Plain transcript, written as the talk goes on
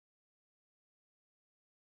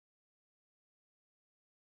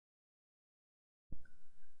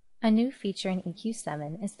A new feature in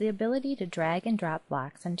EQ7 is the ability to drag and drop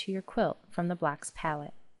blocks onto your quilt from the blocks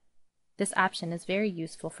palette. This option is very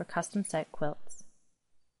useful for custom set quilts.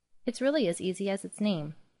 It's really as easy as its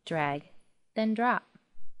name: drag, then drop.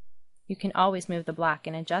 You can always move the block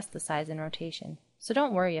and adjust the size and rotation, so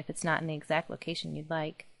don't worry if it's not in the exact location you'd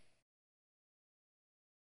like.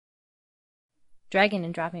 Dragging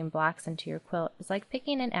and dropping blocks into your quilt is like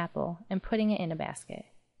picking an apple and putting it in a basket.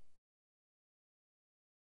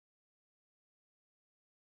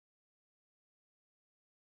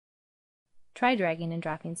 Try dragging and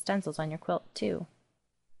dropping stencils on your quilt too.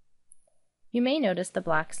 You may notice the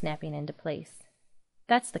block snapping into place.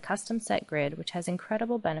 That's the custom set grid, which has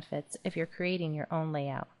incredible benefits if you're creating your own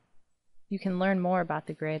layout. You can learn more about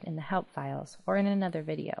the grid in the help files or in another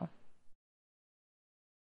video.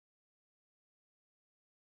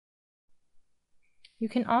 You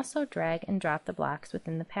can also drag and drop the blocks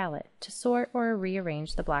within the palette to sort or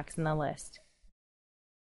rearrange the blocks in the list.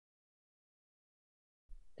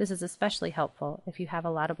 This is especially helpful if you have a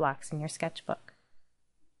lot of blocks in your sketchbook.